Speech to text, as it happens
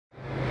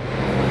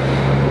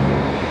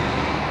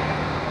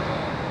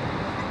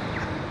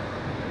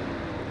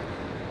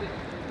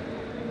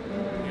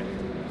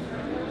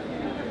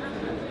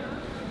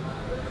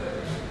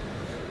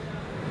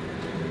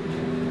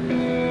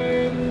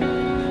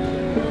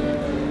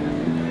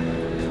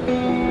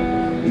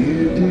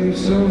do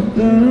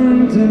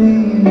something to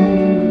me.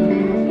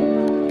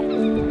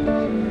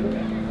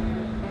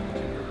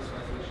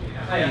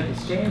 Hi,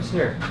 is James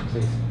here,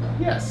 please?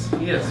 Yes,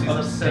 he is. He's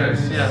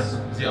upstairs. Yeah.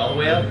 Is he all the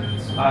way up?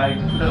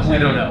 No, we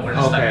don't know. We're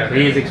just okay, stuck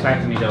he is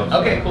expecting me though.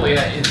 Okay, cool.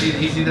 Yeah,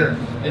 he's either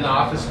in the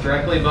office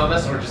directly above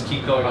us or just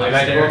keep going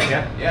upstairs.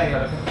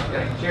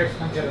 Yeah. Cheers.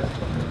 Thank you.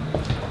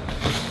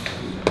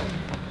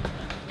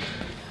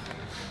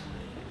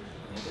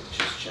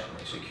 Just check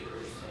my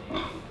security.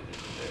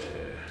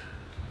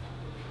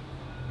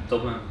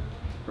 Dublin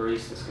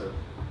Barista School.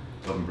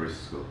 Dublin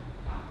Barista School.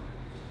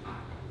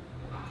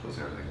 Close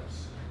everything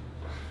else.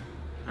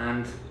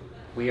 And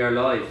we are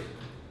live.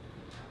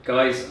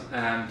 Guys,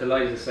 I'm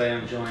delighted to say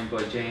I'm joined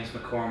by James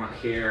McCormack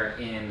here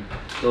in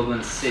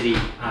Dublin City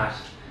at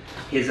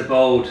his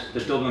abode, the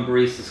Dublin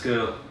Barista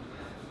School.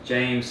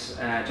 James,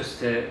 just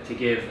to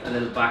give a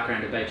little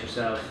background about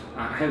yourself,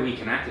 how we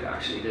connected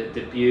actually,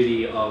 the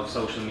beauty of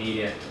social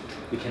media.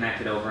 We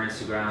connected over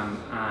Instagram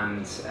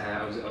and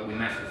we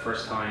met for the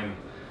first time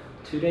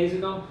 2 days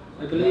ago,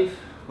 I believe.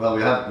 Well,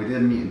 we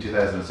did meet in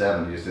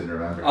 2007, you just didn't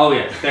remember. Oh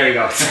yeah, there you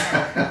go.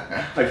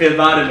 I feel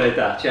bad about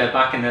that. Yeah,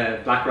 back in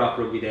the Blackrock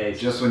rugby days.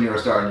 Just when you were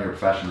starting your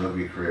professional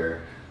rugby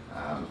career,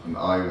 and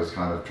I was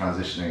kind of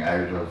transitioning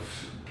out of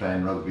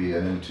playing rugby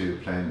and into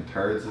playing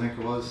thirds, I think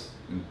it was,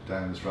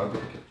 down this rugby.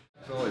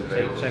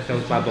 Check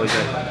those bad boys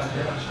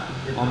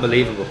out.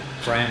 Unbelievable.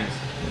 Brownies.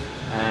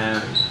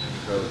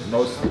 So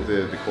most of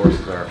the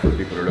courses are for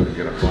people who are looking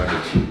to get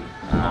employment.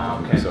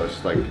 Okay. So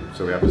it's like,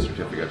 so we have a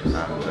certificate and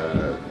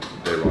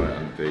they run it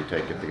and they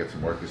take it to get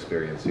some work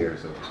experience here.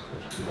 So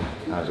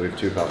we have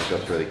 2 coffee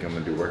shops where they come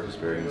and do work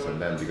experience and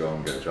then they go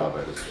and get a job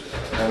out of it.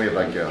 And we have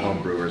like a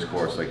home brewers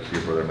course, like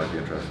your brother might be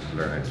interested to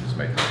learn how to just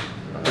make coffee.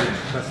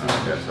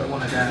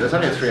 It's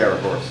only a 3-hour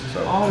course.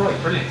 So. Oh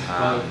right, brilliant.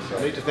 So I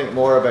need to think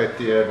more about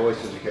the voice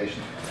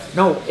education.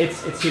 No,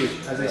 it's huge.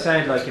 As I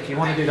said, like if you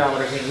want to do that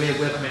with everything,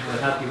 we'll come in and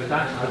we'll help you with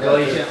that. We'll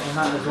guide you on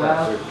that as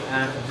well.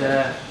 And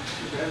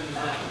do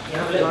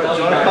you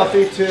want a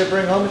coffee to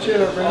bring home with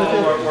you or bring with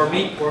you?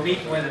 We're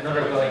meeting with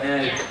another guy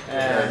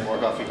now. More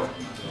coffee.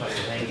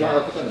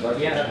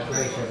 Yeah,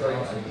 great.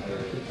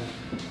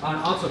 And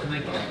also, can I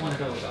get one of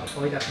those?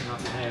 I'll buy that thing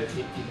off now if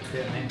you can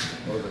fit them in.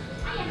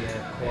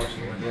 Yeah, course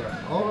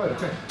here. All right,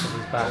 okay.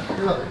 He's back.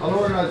 I'll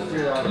organise it for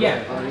you.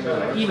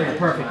 Yeah, email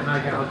perfect, and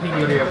I'll ping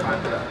you the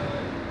back.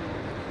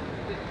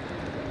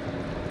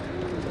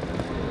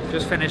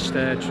 Just finished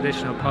the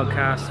traditional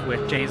podcast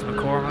with James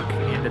McCormack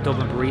in the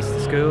Dublin Barista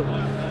School.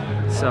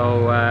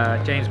 So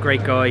James,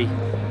 great guy,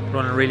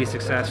 running a really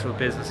successful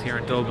business here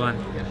in Dublin.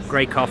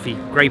 Great coffee,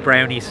 great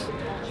brownies,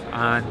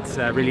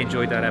 and really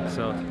enjoyed that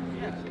episode.